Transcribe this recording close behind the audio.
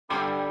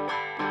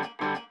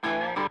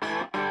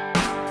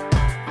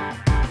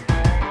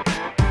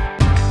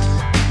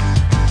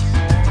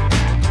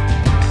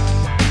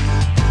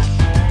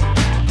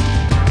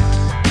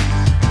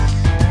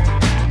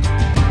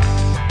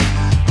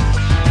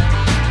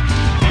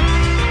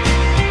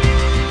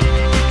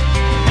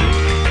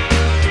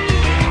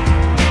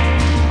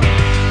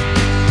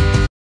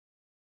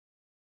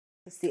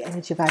the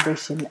energy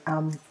vibration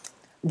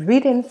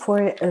reading for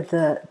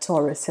the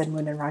Taurus Sun,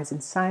 Moon, and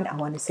Rising sign. I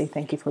want to say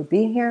thank you for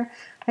being here.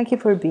 Thank you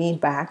for being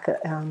back.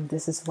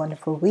 This is a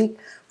wonderful week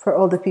for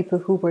all the people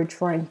who were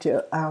trying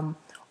to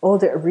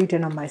order a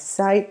reading on my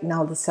site.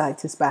 Now the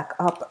site is back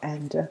up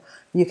and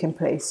you can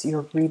place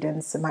your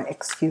readings. My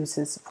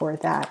excuses for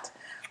that.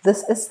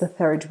 This is the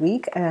third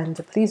week, and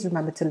please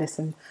remember to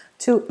listen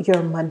to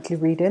your monthly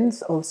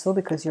readings also,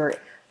 because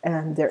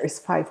there is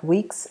 5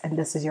 weeks and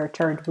this is your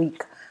third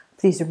week.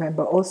 Please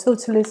remember also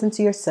to listen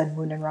to your Sun,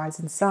 Moon, and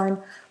Rising sign.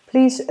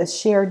 Please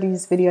share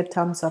these video,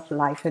 thumbs up,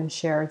 like, and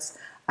shares,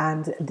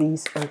 and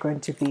these are going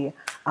to be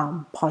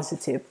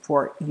positive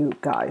for you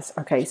guys.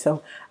 Okay,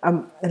 so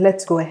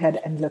let's go ahead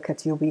and look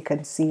at your week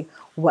and see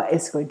what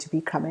is going to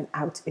be coming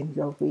out in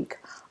your week.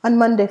 On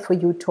Monday for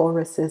you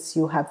Tauruses,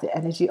 you have the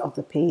energy of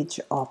the Page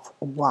of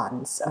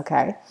Wands.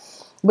 Okay,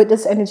 with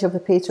this energy of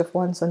the Page of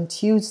Wands, on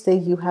Tuesday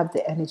you have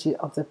the energy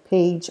of the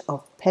Page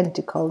of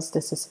Pentacles.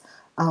 This is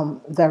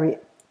very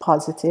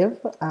positive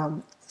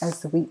as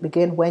the week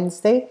begins.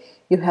 Wednesday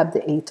you have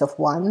the Eight of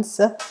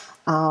Wands.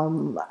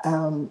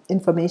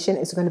 Information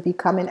is going to be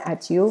coming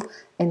at you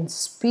in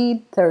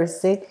speed.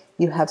 Thursday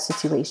you have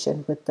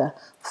situation with the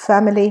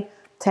family.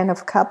 10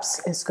 of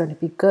Cups is going to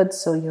be good,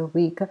 so your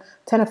week.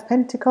 10 of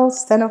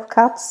Pentacles, 10 of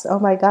Cups, oh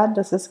my god,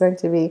 this is going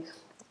to be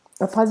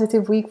a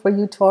positive week for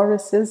you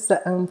Tauruses.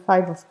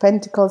 5 of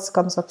Pentacles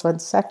comes up on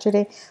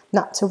Saturday.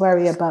 Not to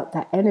worry about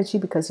that energy,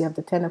 because you have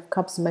the 10 of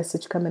Cups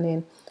message coming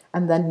in,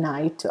 and the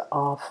Knight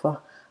of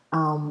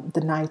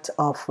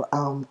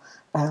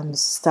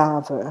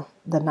Starver,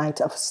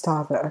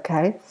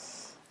 okay?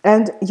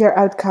 And your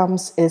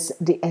outcomes is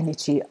the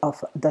energy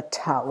of the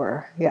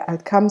Tower. Your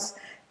outcomes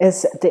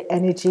is the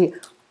energy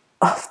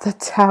of the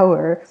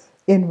Tower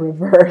in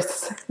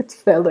reverse. It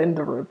fell in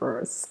the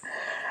reverse.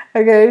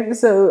 Okay,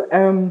 so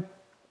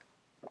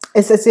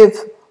it's as if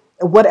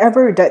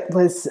whatever that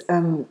was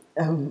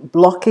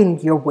blocking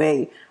your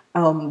way,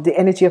 the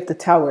energy of the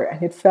Tower,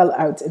 and it fell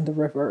out in the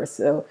reverse.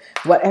 So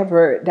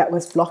whatever that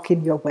was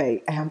blocking your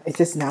way, it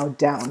is now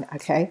down.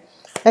 Okay,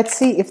 let's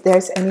see if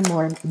there's any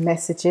more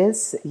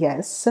messages.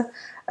 Yes,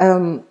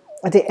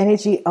 the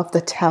energy of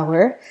the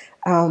Tower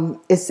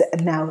is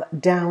now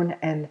down,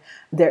 and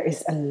there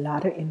is a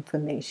lot of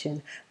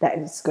information that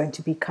is going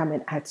to be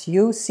coming at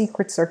you.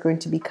 Secrets are going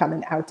to be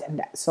coming out, and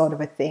that sort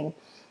of a thing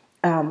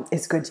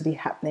is going to be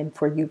happening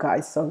for you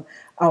guys. So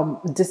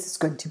this is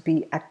going to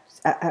be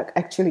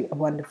actually a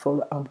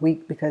wonderful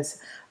week, because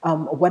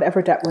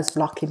whatever that was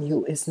blocking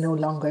you is no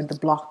longer, the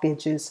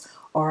blockages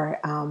are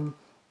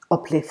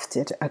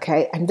uplifted.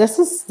 Okay, and this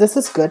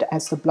is good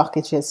as the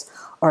blockages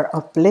are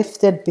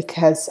uplifted,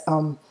 because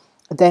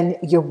then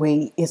your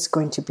way is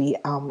going to be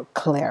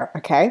clear.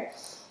 Okay,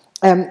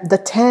 the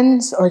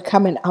 10s are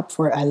coming up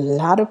for a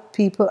lot of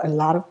people.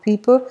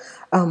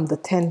 The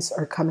 10s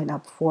are coming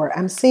up for,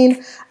 I'm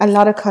seeing a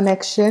lot of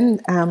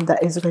connection that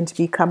is going to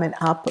be coming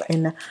up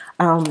in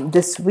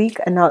this week,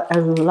 and a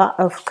lot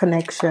of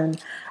connection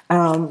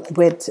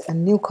with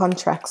new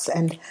contracts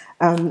and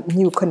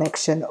new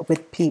connection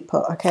with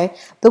people. Okay,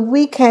 the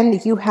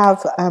weekend you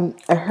have a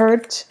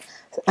hurt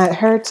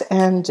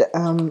and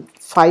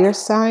fire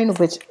sign,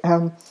 which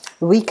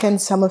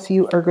weekend some of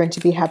you are going to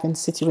be having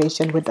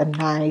situation with a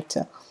Knight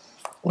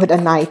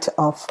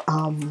of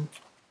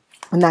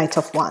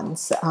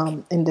Wands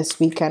in this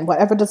weekend.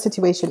 Whatever the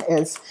situation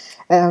is,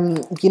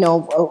 you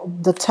know,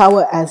 the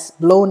Tower has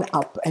blown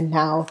up, and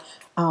now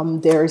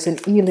there is an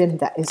healing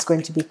that is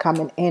going to be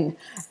coming in,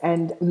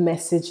 and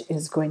message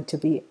is going to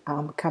be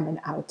coming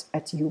out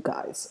at you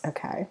guys.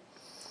 Okay,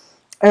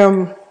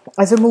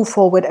 as we move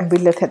forward and we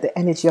look at the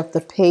energy of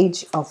the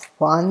Page of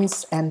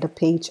Wands and the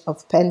Page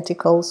of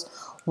Pentacles,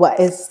 what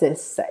is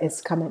this that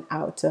is coming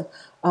out?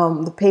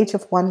 The Page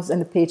of Wands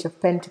and the Page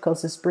of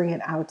Pentacles is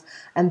bringing out,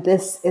 and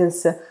this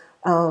is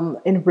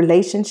in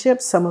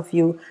relationships. Some of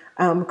you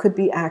could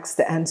be asked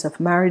the ends of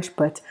marriage,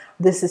 but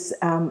this is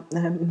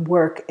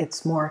work.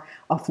 It's more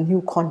of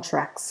new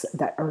contracts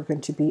that are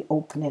going to be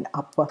opening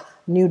up,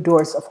 new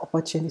doors of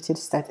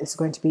opportunities that is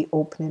going to be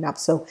opening up.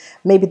 So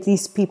maybe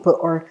these people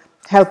are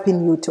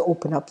helping you to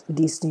open up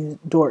these new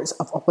doors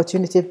of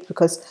opportunity,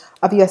 because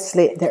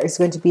obviously there is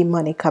going to be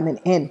money coming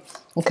in,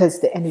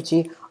 because the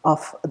energy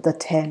of the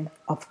 10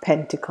 of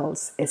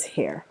Pentacles is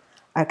here.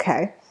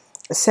 Okay,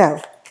 so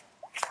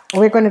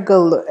we're going to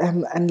go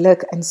and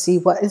look and see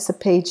what is the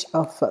Page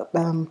of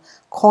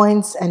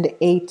Coins and the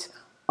 8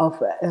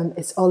 of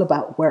it's all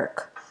about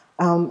work.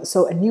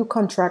 So a new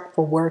contract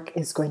for work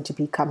is going to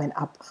be coming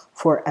up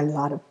for a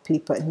lot of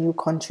people. A new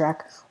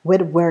contract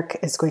with work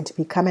is going to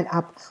be coming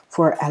up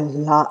for a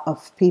lot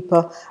of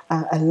people.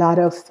 A lot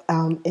of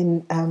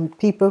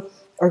people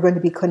are going to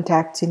be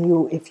contacting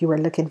you if you are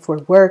looking for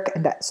work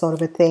and that sort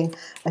of a thing.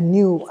 A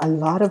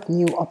lot of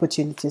new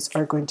opportunities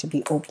are going to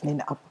be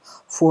opening up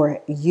for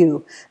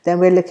you. Then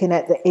we're looking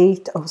at the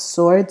 8 of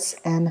Swords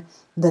and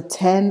the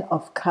 10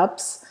 of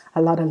Cups.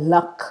 A lot of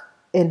luck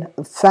in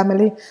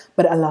family,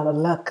 but a lot of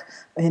luck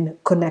in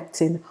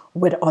connecting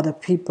with other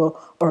people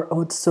are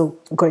also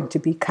going to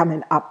be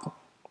coming up.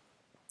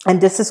 And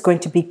this is going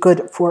to be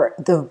good for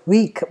the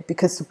week,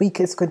 because the week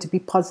is going to be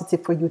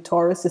positive for you,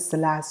 Taurus. It's the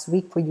last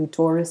week for you,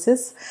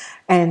 Tauruses.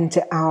 And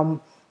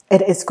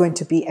it is going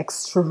to be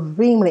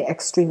extremely,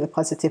 extremely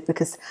positive,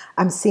 because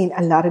I'm seeing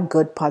a lot of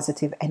good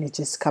positive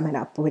energies coming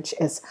up, which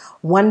is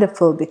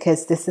wonderful,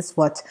 because this is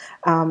what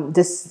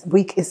this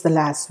week is the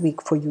last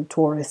week for you,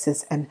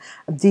 Tauruses. And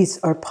these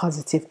are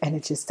positive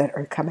energies that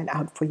are coming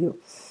out for you.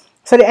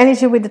 So the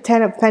energy with the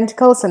 10 of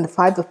Pentacles and the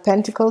 5 of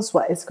Pentacles,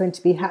 what is going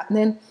to be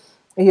happening?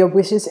 Your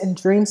wishes and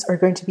dreams are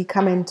going to be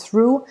coming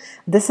through.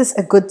 This is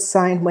a good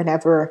sign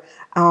whenever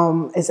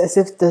it's as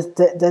if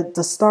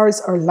the stars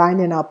are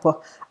lining up.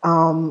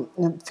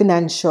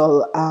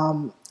 Financial,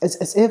 it's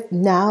as if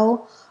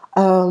now,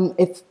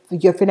 if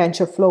your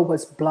financial flow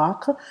was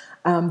blocked,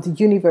 the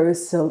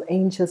universal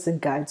angels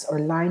and guides are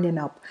lining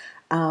up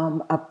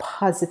a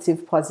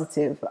positive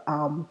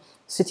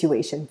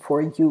situation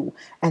for you,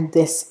 and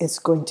this is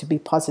going to be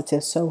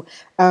positive. So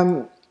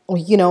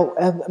you know,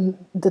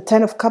 the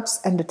 10 of Cups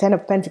and the 10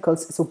 of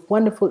Pentacles is a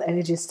wonderful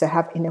energies to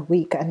have in a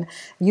week, and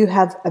you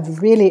have a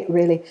really,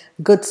 really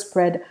good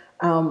spread,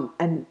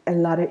 and a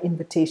lot of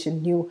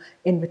new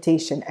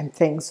invitation and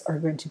things are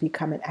going to be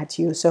coming at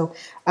you. So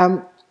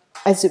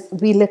as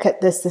we look at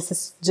this, this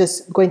is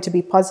just going to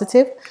be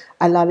positive,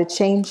 a lot of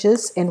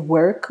changes in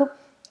work.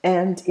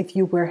 And if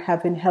you were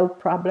having health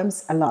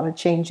problems, a lot of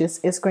changes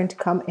is going to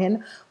come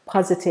in.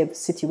 Positive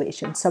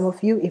situation. Some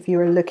of you, if you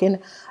were looking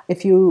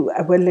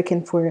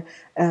for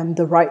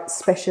the right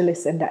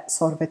specialist and that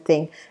sort of a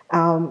thing,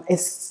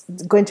 it's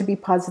going to be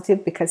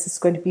positive, because it's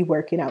going to be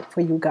working out for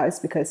you guys,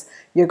 because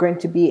you're going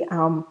to be,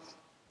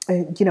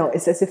 you know,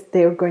 it's as if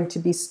they're going to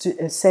be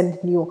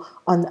sending you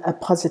on a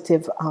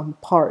positive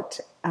part,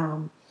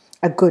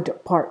 a good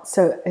part.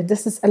 So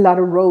this is a lot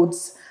of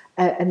roads.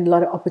 And a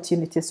lot of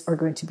opportunities are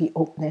going to be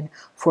opening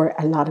for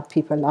a lot of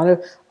people. A lot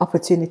of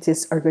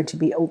opportunities are going to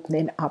be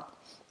opening up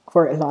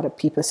for a lot of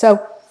people.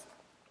 So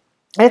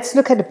let's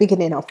look at the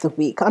beginning of the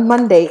week. On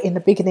Monday, in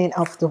the beginning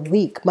of the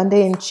week,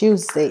 Monday and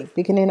Tuesday,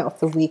 beginning of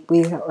the week,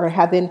 we are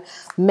having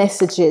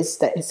messages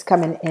that is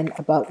coming in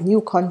about new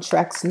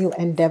contracts, new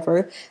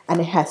endeavor, and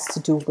it has to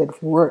do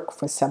with work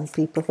for some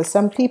people. For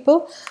some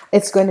people,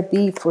 it's going to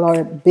be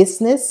for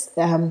business.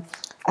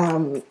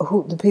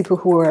 The people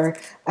who are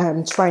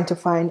trying to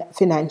find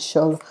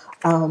financial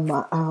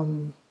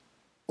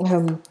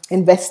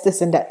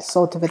investors and that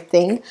sort of a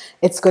thing.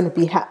 It's going to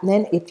be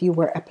happening if you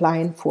were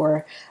applying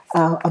for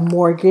a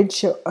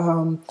mortgage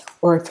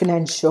or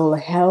financial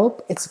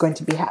help. It's going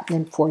to be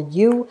happening for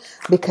you,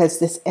 because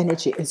this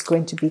energy is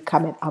going to be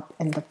coming up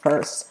in the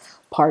first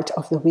part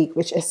of the week,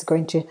 which is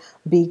going to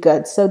be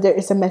good. So there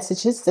is a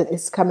messages that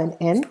is coming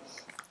in.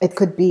 It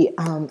could be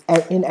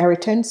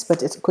inheritance,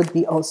 but it could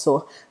be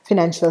also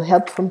financial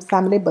help from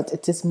family, but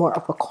it is more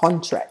of a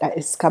contract that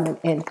is coming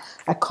in,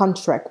 a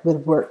contract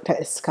with work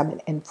that is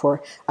coming in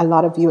for a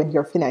lot of you, and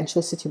your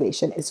financial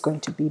situation is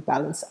going to be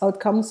balanced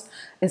outcomes.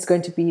 It's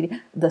going to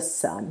be the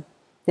sun,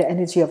 the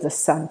energy of the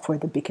sun for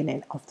the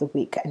beginning of the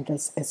week, and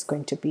this is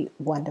going to be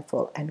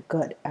wonderful and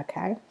good,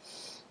 okay?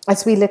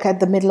 As we look at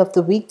the middle of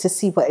the week to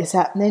see what is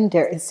happening,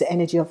 there is the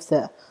energy of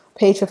the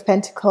Page of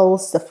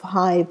Pentacles, the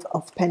 5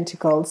 of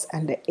Pentacles,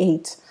 and the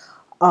 8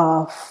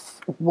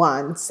 of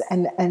Wands.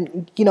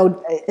 And you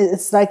know,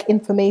 it's like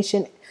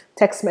information,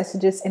 text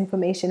messages,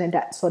 information, and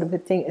that sort of a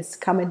thing is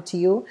coming to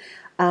you.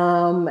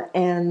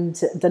 And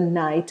the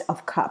Knight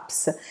of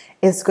Cups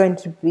is going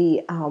to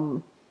be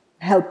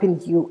helping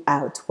you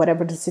out.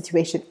 Whatever the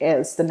situation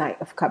is, the Knight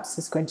of Cups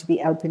is going to be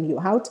helping you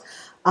out.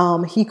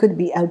 He could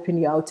be helping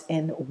you out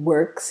in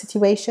work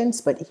situations,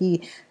 but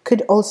he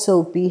could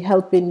also be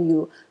helping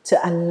you to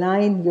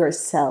align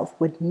yourself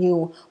with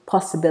new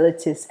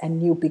possibilities and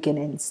new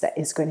beginnings that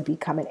is going to be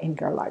coming in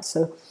your life.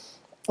 So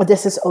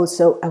this is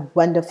also a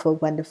wonderful,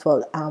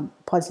 wonderful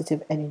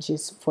positive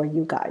energies for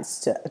you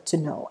guys to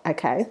know,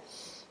 okay?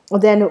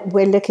 Then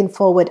we're looking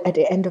forward at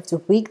the end of the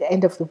week. The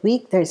end of the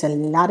week, there's a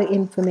lot of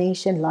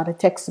information, a lot of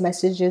text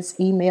messages,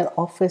 email,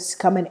 office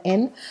coming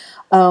in.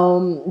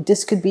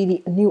 This could be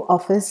the new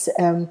office.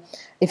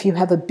 If you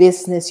have a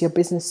business, your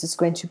business is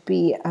going to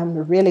be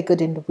really good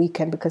in the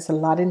weekend, because a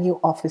lot of new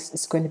office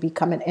is going to be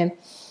coming in.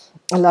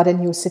 A lot of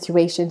new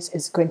situations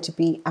is going to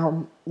be,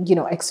 you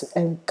know,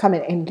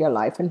 coming in your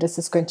life, and this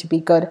is going to be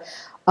good.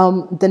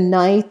 The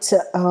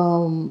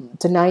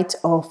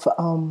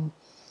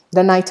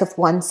Knight of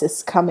Wands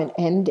is coming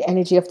in. The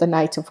energy of the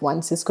Knight of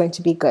Wands is going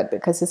to be good,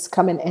 because it's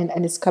coming in,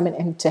 and it's coming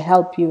in to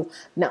help you,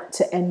 not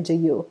to hinder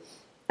you.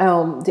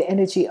 The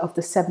energy of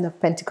the 7 of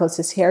Pentacles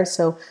is here,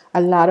 so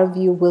a lot of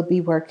you will be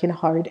working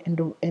hard in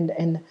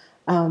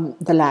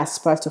the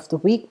last part of the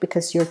week,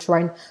 because you're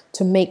trying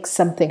to make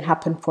something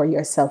happen for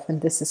yourself,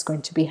 and this is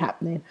going to be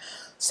happening.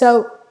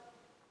 So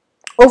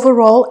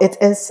Overall, it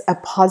is a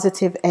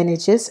positive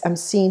energies. I'm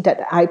seeing that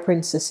the Eye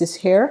Princess is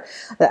here.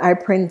 The Eye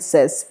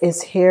Princess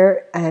is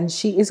here, and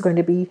she is going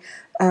to be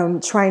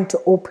trying to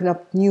open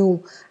up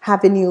new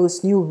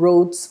avenues, new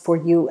roads for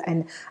you.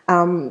 And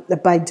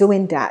by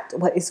doing that,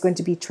 what is going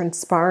to be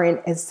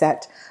transpiring is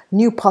that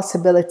new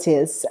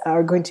possibilities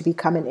are going to be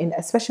coming in,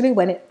 especially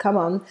when it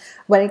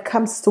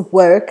comes to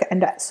work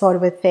and that sort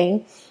of a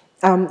thing.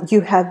 You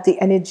have the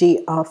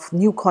energy of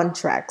new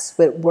contracts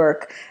with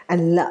work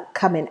and luck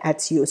coming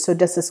at you. So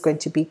this is going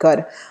to be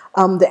good.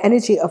 The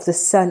energy of the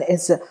sun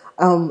is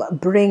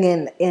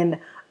bringing in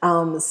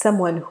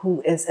someone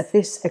who is a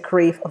fish, a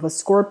crave of a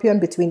scorpion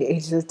between the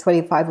ages of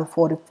 25 and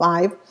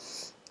 45.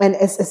 And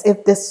it's as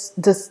if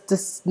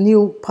this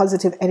new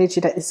positive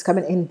energy that is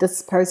coming in,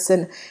 this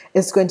person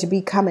is going to be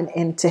coming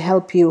in to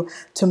help you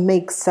to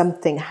make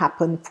something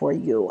happen for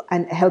you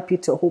and help you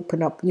to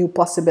open up new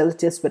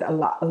possibilities with a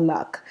lot of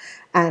luck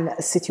and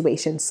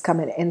situations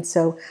coming in.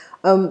 So,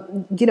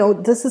 you know,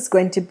 this is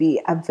going to be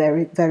a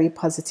very, very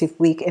positive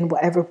week in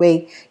whatever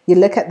way you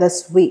look at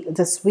this week.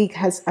 This week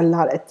has a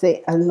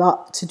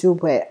lot to do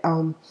with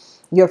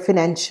your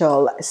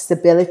financial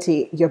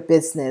stability, your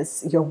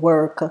business, your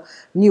work,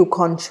 new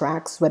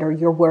contracts, whether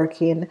you're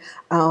working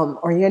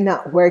or you're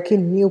not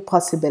working, new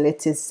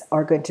possibilities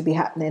are going to be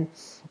happening.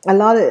 A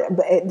lot of,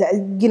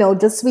 you know,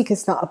 this week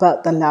is not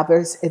about the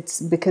lovers.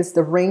 It's because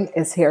the ring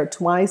is here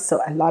twice.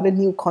 So a lot of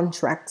new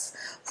contracts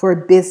for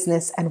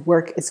business and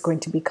work is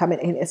going to be coming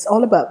in. It's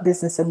all about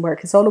business and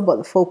work. It's all about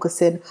the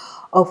focusing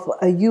of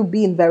you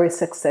being very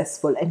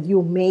successful and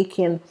you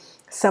making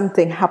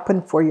something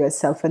happen for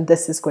yourself, and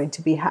this is going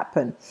to be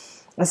happen.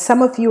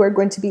 Some of you are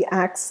going to be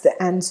asked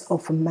the ends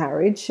of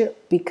marriage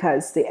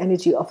because the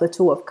energy of the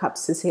Two of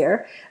Cups is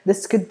here.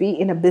 This could be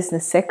in a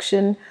business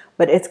section,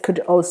 but it could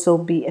also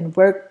be in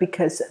work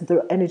because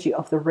the energy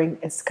of the ring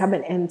is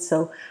coming in.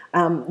 So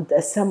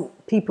some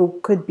people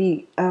could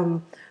be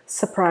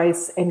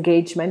surprise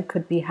engagement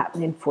could be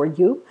happening for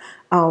you.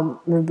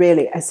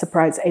 Really, a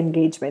surprise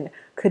engagement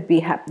could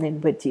be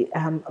happening with you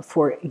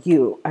for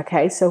you.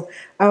 Okay, so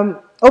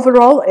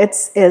overall, it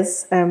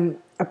is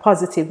a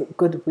positive,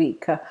 good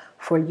week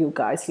for you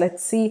guys.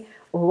 Let's see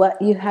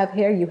what you have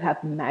here. You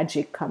have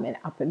magic coming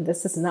up, and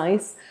this is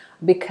nice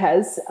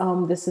because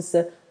this is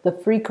the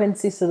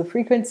frequency. So the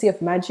frequency of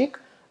magic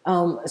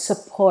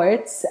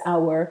supports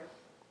our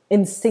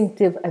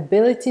instinctive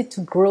ability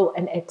to grow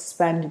and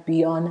expand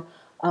beyond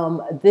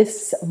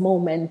this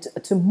moment,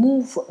 to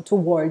move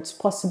towards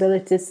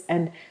possibilities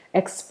and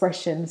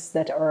expressions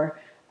that are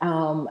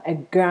a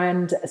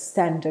grand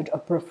standard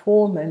of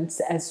performance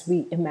as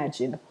we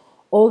imagine.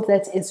 All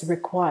that is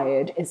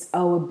required is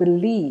our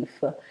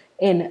belief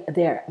in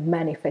their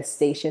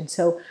manifestation.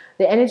 So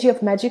the energy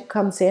of magic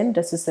comes in.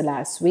 This is the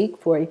last week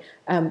for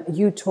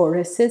you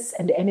Tauruses,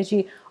 and the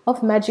energy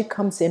of magic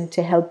comes in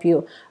to help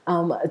you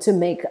to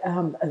make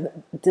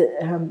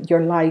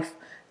your life,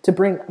 to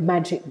bring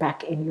magic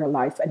back in your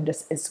life. And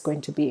this is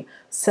going to be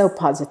so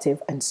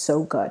positive and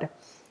so good.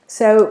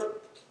 So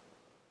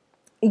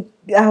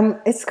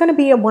it's going to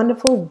be a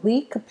wonderful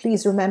week.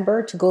 Please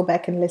remember to go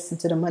back and listen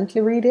to the monthly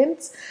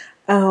readings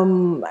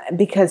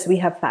because we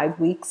have 5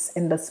 weeks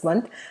in this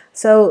month.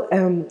 So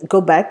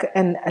go back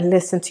and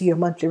listen to your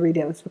monthly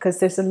readings because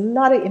there's a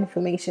lot of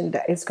information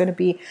that is going to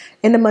be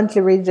in the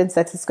monthly readings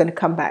that is going to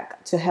come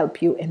back to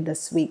help you in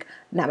this week.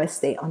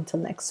 Namaste until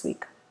next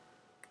week.